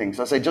with anything.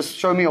 So I say, just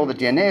show me all the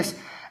DNS,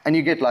 and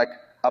you get like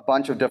a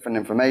bunch of different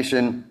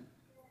information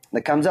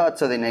that comes out.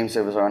 So their name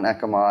servers are on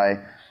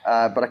Akamai,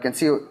 but I can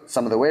see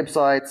some of the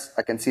websites.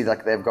 I can see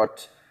like they've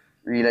got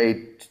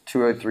Relay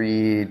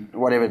 203,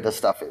 whatever this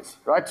stuff is,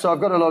 right? So I've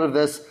got a lot of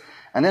this,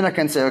 and then I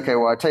can say, okay,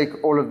 well, I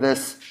take all of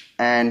this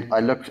and I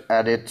look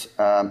at it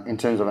in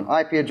terms of an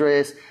IP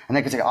address, and then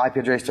I can take an IP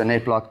address to a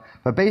net block.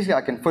 But basically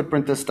I can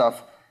footprint this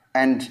stuff,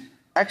 and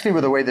actually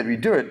with the way that we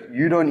do it,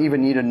 you don't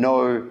even need to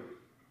know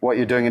what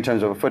you're doing in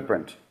terms of a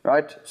footprint,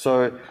 right?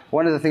 So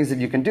one of the things that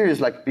you can do is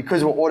like,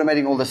 because we're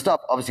automating all this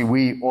stuff, obviously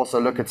we also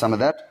look at some of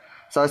that.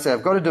 So I say,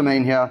 I've got a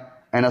domain here,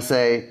 and I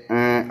say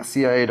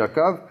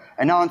cia.gov,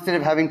 and now instead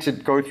of having to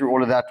go through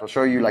all of that, I'll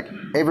show you like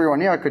everyone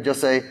here, I could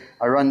just say,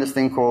 I run this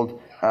thing called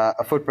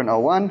a footprint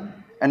L1,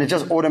 and it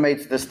just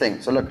automates this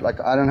thing. So look, like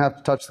I don't have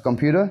to touch the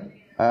computer,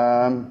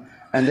 and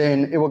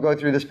then it will go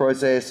through this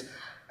process,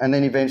 and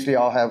then eventually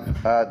I'll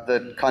have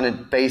the kind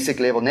of basic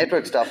level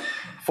network stuff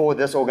for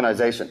this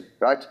organization,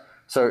 right?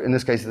 So in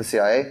this case, the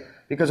CIA.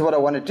 Because what I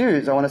want to do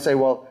is I want to say,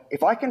 well,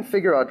 if I can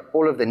figure out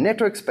all of the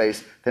network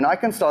space, then I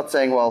can start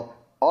saying, well,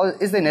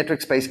 is there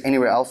network space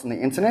anywhere else on the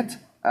internet?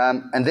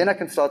 And then I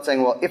can start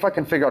saying, well, if I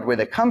can figure out where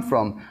they come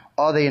from,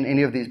 are they in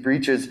any of these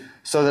breaches,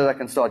 so that I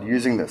can start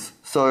using this.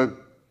 So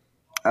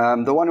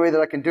the one way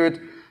that I can do it,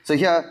 so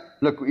here,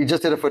 look, we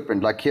just did a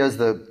footprint. Like here's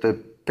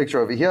the picture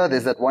over here.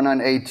 There's that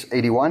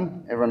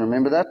 198.81. Everyone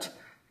remember that?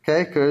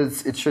 Okay,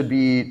 because it should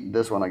be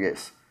this one, I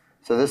guess.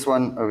 So this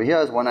one over here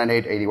is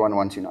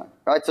 198.81.129,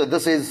 right? So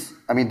this is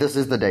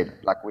the data.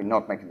 Like we're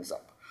not making this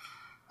up.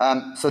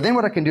 So then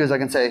what I can do is I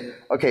can say,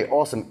 okay,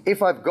 awesome.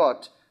 If I've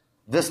got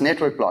this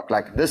network block,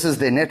 like this is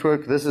their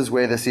network, this is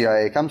where the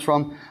CIA comes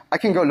from, I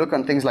can go look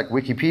on things like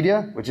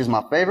Wikipedia, which is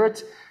my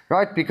favorite,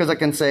 right? Because I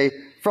can say,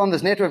 from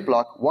this network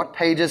block, what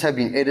pages have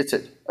been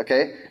edited,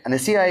 okay? And the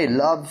CIA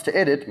loves to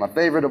edit, my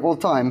favorite of all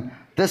time,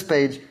 this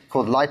page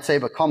called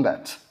Lightsaber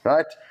Combat,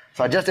 right?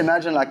 So I just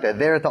imagine like they're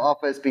there at the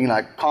office being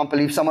like, can't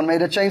believe someone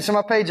made a change to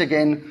my page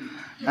again.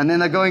 And then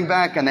they're going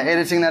back and they're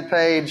editing that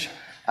page.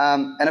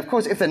 And of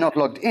course, if they're not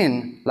logged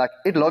in, like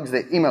it logs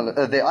their email,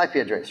 their IP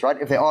address, right?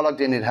 If they are logged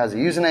in, it has a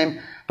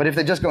username. But if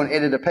they just go and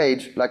edit a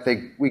page, like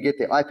we get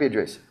their IP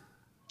address.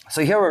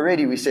 So here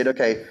already we said,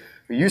 okay,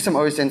 we use some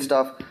OSN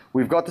stuff,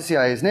 we've got the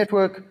CIA's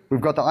network,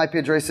 we've got the IP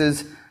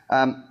addresses,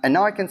 and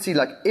now I can see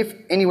like if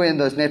anywhere in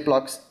those net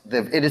blocks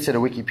they've edited a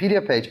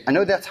Wikipedia page, I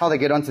know that's how they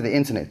get onto the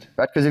internet,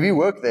 right? Because if you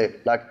work there,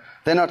 like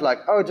they're not like,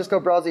 oh, just go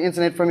browse the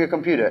internet from your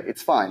computer.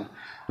 It's fine.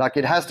 Like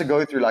it has to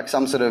go through like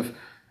some sort of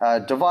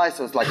device,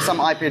 or it's like some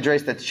IP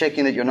address that's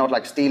checking that you're not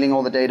like stealing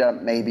all the data,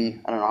 maybe.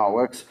 I don't know how it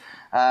works.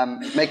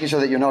 Making sure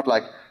that you're not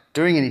like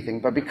doing anything.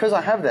 But because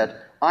I have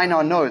that, I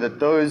now know that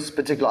those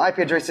particular IP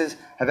addresses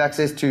have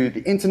access to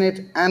the internet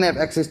and they have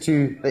access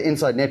to the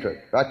inside network,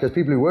 right? Because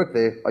people who work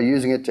there are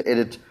using it to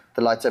edit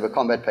the lightsaber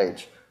combat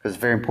page, because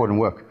it's very important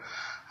work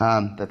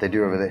that they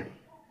do over there.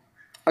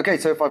 Okay,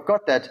 so if I've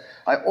got that,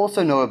 I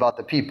also know about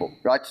the people,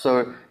 right?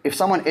 So if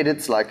someone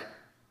edits like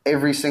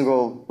every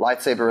single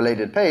lightsaber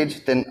related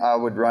page, then I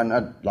would run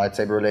a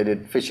lightsaber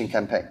related phishing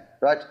campaign,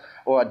 right?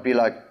 Or I'd be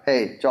like,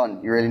 hey,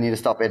 John, you really need to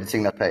stop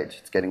editing that page.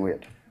 It's getting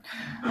weird.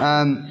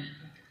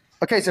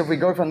 Okay, so if we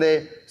go from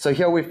there, so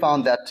here we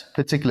found that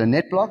particular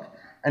net block,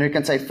 and we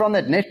can say from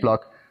that net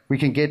block, we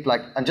can get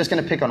like, I'm just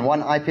going to pick on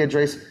one IP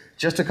address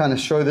just to kind of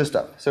show this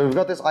stuff. So we've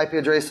got this IP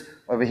address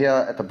over here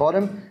at the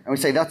bottom, and we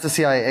say that's the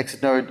CIA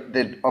exit node.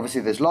 That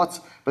obviously there's lots,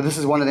 but this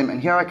is one of them,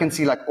 and here I can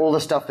see like all the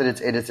stuff that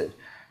it's edited,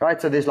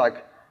 right? So there's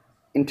like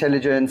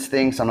intelligence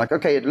things. I'm like,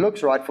 okay, it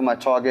looks right for my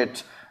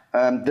target.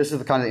 This is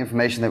the kind of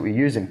information that we're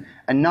using.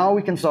 And now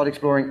we can start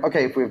exploring,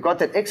 okay, if we've got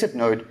that exit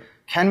node,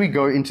 can we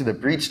go into the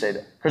breach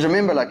data? Because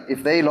remember, like,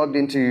 if they logged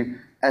into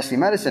Ashley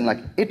Madison, like,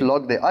 it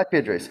logged their IP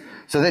address.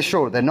 So they're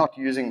sure they're not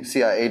using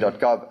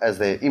CIA.gov as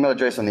their email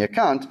address on the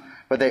account,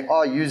 but they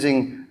are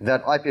using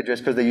that IP address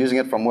because they're using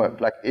it from work.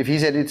 Like, if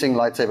he's editing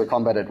lightsaber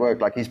combat at work,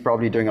 like, he's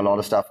probably doing a lot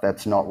of stuff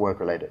that's not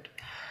work-related.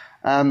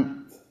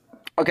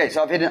 Okay,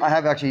 so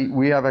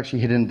we have actually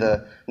hidden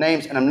the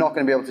names, and I'm not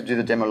going to be able to do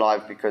the demo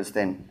live because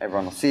then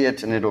everyone will see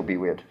it and it'll be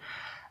weird.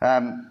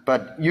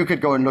 But you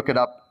could go and look it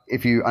up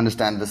if you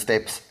understand the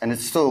steps, and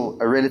it's still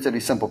a relatively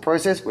simple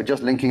process. We're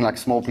just linking like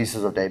small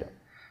pieces of data.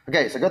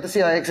 Okay, so I got the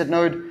CIA exit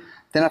node,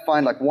 then I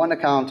find like one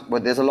account,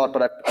 well there's a lot,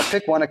 but I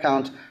pick one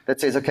account that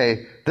says,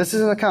 okay, this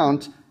is an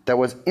account that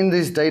was in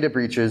these data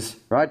breaches,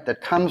 right,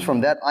 that comes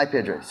from that IP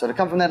address. So to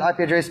come from that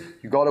IP address,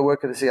 you got to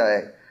work with the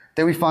CIA.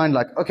 Then we find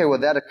like, okay, well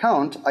that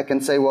account, I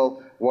can say,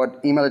 well, what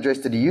email address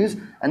did he use?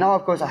 And now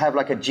of course I have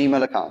like a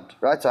Gmail account,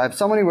 right? So I have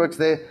someone who works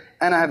there,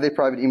 and I have their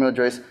private email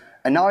address.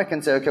 And now I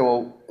can say, okay,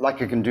 well,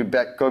 like you can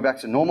go back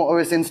to normal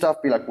OSN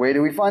stuff, be like, where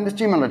do we find this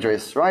Gmail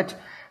address, right?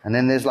 And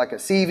then there's like a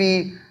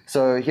CV.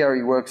 So here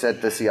he works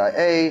at the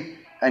CIA,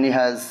 and he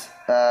has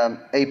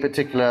a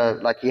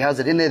particular, like he has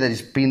it in there that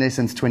he's been there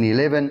since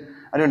 2011.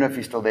 I don't know if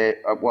he's still there.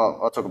 Well,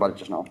 I'll talk about it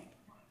just now.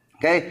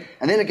 Okay,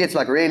 and then it gets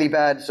like really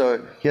bad.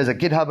 So he has a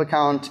GitHub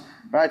account,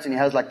 right? And he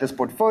has like this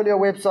portfolio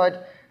website.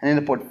 And in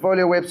the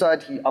portfolio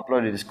website, he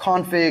uploaded his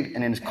config.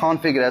 And in his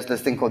config, it has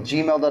this thing called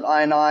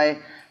gmail.ini.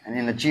 And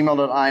in the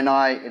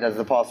gmail.ini, it has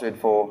the password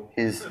for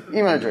his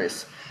email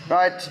address,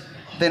 right?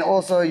 Then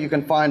also you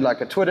can find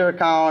like a Twitter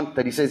account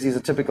that he says he's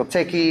a typical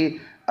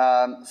techie.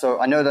 So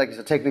I know that he's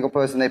a technical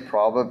person. They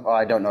probably,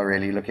 I don't know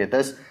really, look at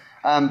this.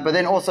 But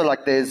then also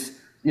like there's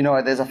a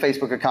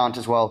Facebook account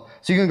as well.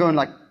 So you can go and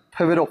like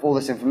pivot off all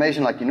this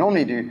information like you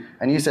normally do.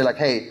 And you say like,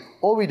 hey,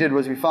 all we did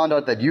was we found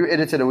out that you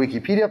edited a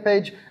Wikipedia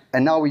page.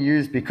 And now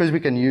because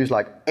we can use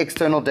like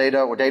external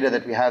data or data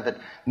that we have that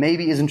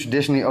maybe isn't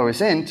traditionally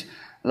OSN'd,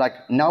 like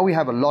now we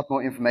have a lot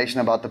more information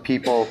about the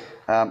people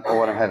or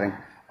what I'm having.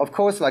 Of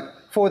course, like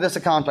for this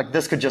account, like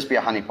this could just be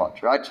a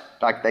honeypot, right?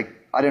 Like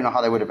I don't know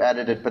how they would have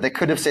added it, but they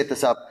could have set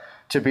this up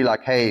to be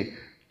like, hey,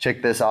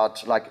 check this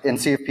out, like, and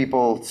see if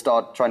people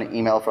start trying to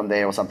email from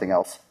there or something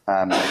else.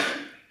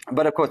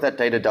 But of course, that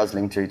data does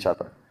link to each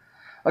other.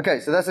 Okay,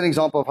 so that's an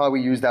example of how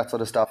we use that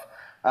sort of stuff.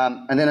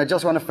 And then I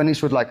just want to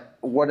finish with like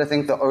what I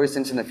think the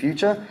OSN's in the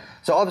future.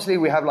 So obviously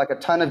we have like a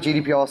ton of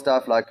GDPR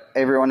stuff, like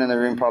everyone in the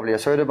room probably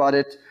has heard about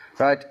it.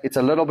 Right? It's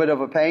a little bit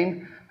of a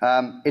pain.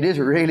 It is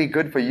really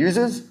good for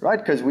users, right?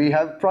 Because we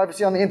have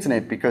privacy on the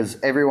internet because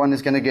everyone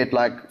is going to get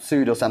like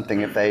sued or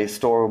something if they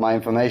store my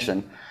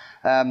information.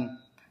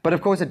 But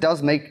of course it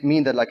does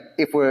mean that like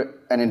if we're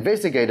an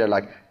investigator,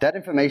 like that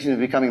information is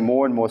becoming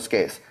more and more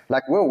scarce.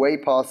 Like we're way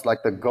past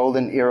like the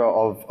golden era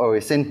of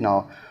OSN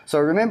now. So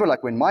remember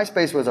like when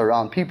MySpace was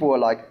around, people were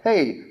like,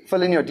 hey,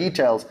 fill in your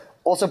details,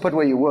 also put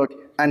where you work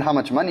and how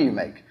much money you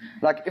make.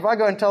 Like if I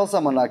go and tell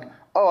someone like,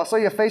 oh, I saw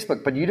your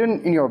Facebook, but you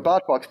didn't in your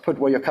about box put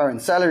what your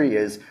current salary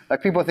is.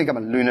 Like people think I'm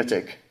a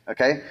lunatic,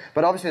 okay?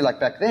 But obviously like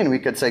back then we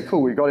could say,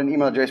 cool, we got an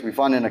email address, we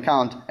found an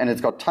account, and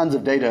it's got tons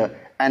of data,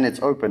 and it's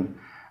open.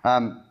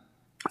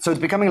 So it's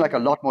becoming like a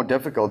lot more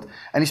difficult.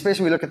 And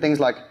especially when we look at things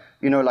like,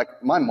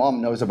 like my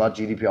mom knows about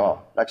GDPR.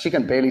 Like she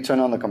can barely turn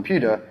on the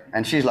computer,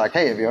 and she's like,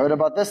 hey, have you heard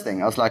about this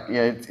thing? I was like,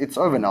 yeah, it's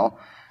over now.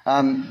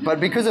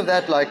 But because of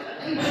that, like,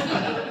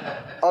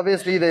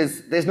 obviously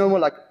there's no more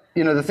like,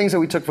 the things that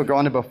we took for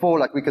granted before,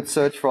 like we could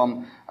search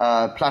from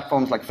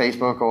platforms like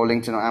Facebook or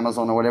LinkedIn or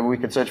Amazon or whatever, we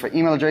could search for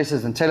email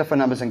addresses and telephone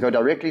numbers and go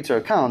directly to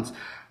accounts.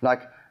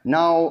 Like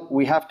now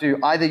we have to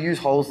either use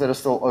holes that are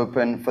still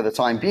open for the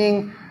time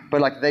being,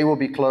 but like they will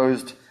be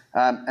closed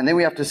And then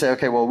we have to say,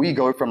 okay, well, we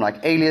go from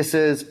like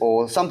aliases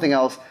or something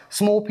else,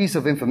 small piece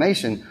of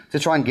information to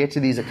try and get to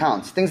these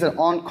accounts, things that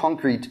aren't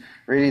concrete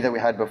really that we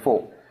had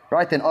before.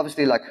 Right, then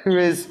obviously like who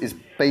is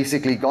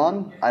basically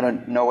gone. I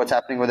don't know what's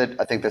happening with it.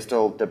 I think they're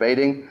still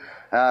debating.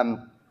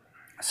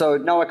 So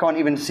now I can't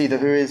even see the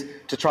who is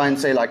to try and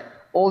say like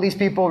all these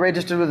people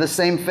registered with the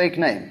same fake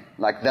name.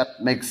 Like that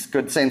makes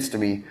good sense to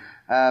me.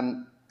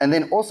 And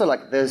then also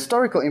like the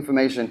historical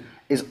information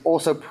is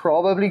also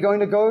probably going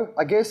to go,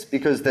 I guess,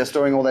 because they're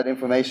storing all that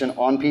information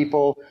on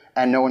people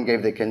and no one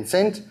gave their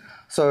consent.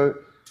 So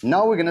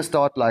now we're going to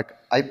start like,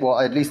 well,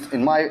 at least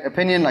in my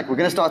opinion, like we're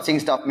going to start seeing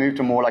stuff move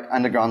to more like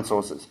underground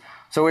sources.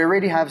 So we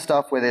already have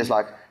stuff where there's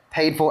like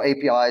paid for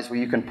APIs where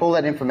you can pull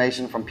that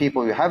information from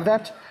people who have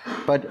that,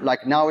 but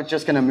like now it's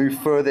just going to move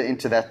further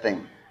into that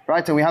thing,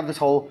 right? And we have this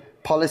whole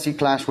policy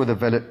clash with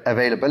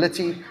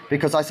availability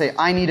because I say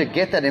I need to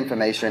get that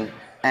information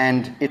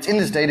and it's in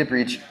this data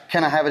breach,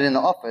 can I have it in the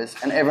office?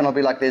 And everyone will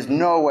be like, there's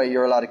no way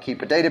you're allowed to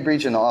keep a data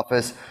breach in the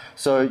office.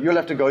 So you'll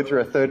have to go through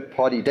a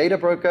third-party data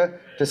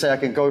broker to say I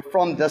can go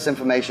from this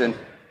information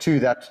to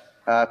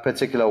that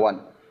particular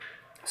one.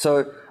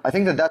 So I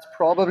think that that's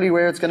probably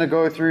where it's going to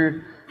go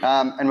through,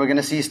 and we're going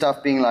to see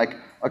stuff being like,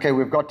 okay,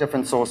 we've got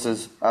different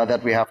sources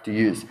that we have to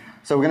use.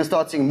 So we're going to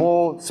start seeing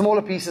more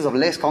smaller pieces of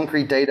less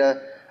concrete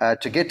data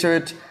to get to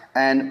it.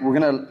 And we're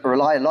going to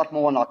rely a lot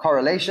more on our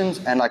correlations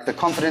and like the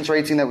confidence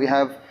rating that we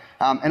have.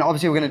 And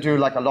obviously we're going to do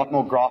like a lot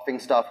more graphing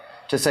stuff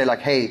to say like,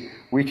 hey,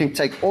 we can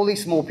take all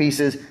these small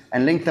pieces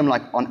and link them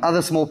like on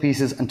other small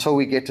pieces until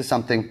we get to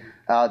something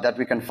that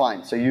we can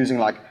find. So using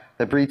like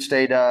the breach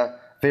data,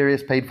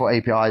 various paid for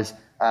APIs,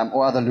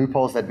 or other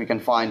loopholes that we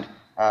can find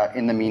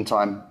in the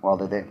meantime while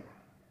they're there.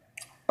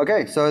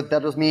 Okay, so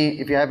that was me.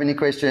 If you have any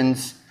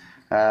questions,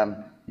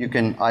 you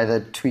can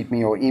either tweet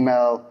me or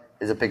email.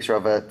 Is a picture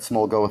of a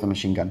small girl with a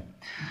machine gun.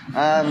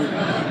 So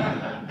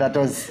that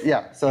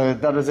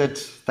was it.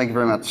 Thank you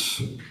very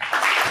much.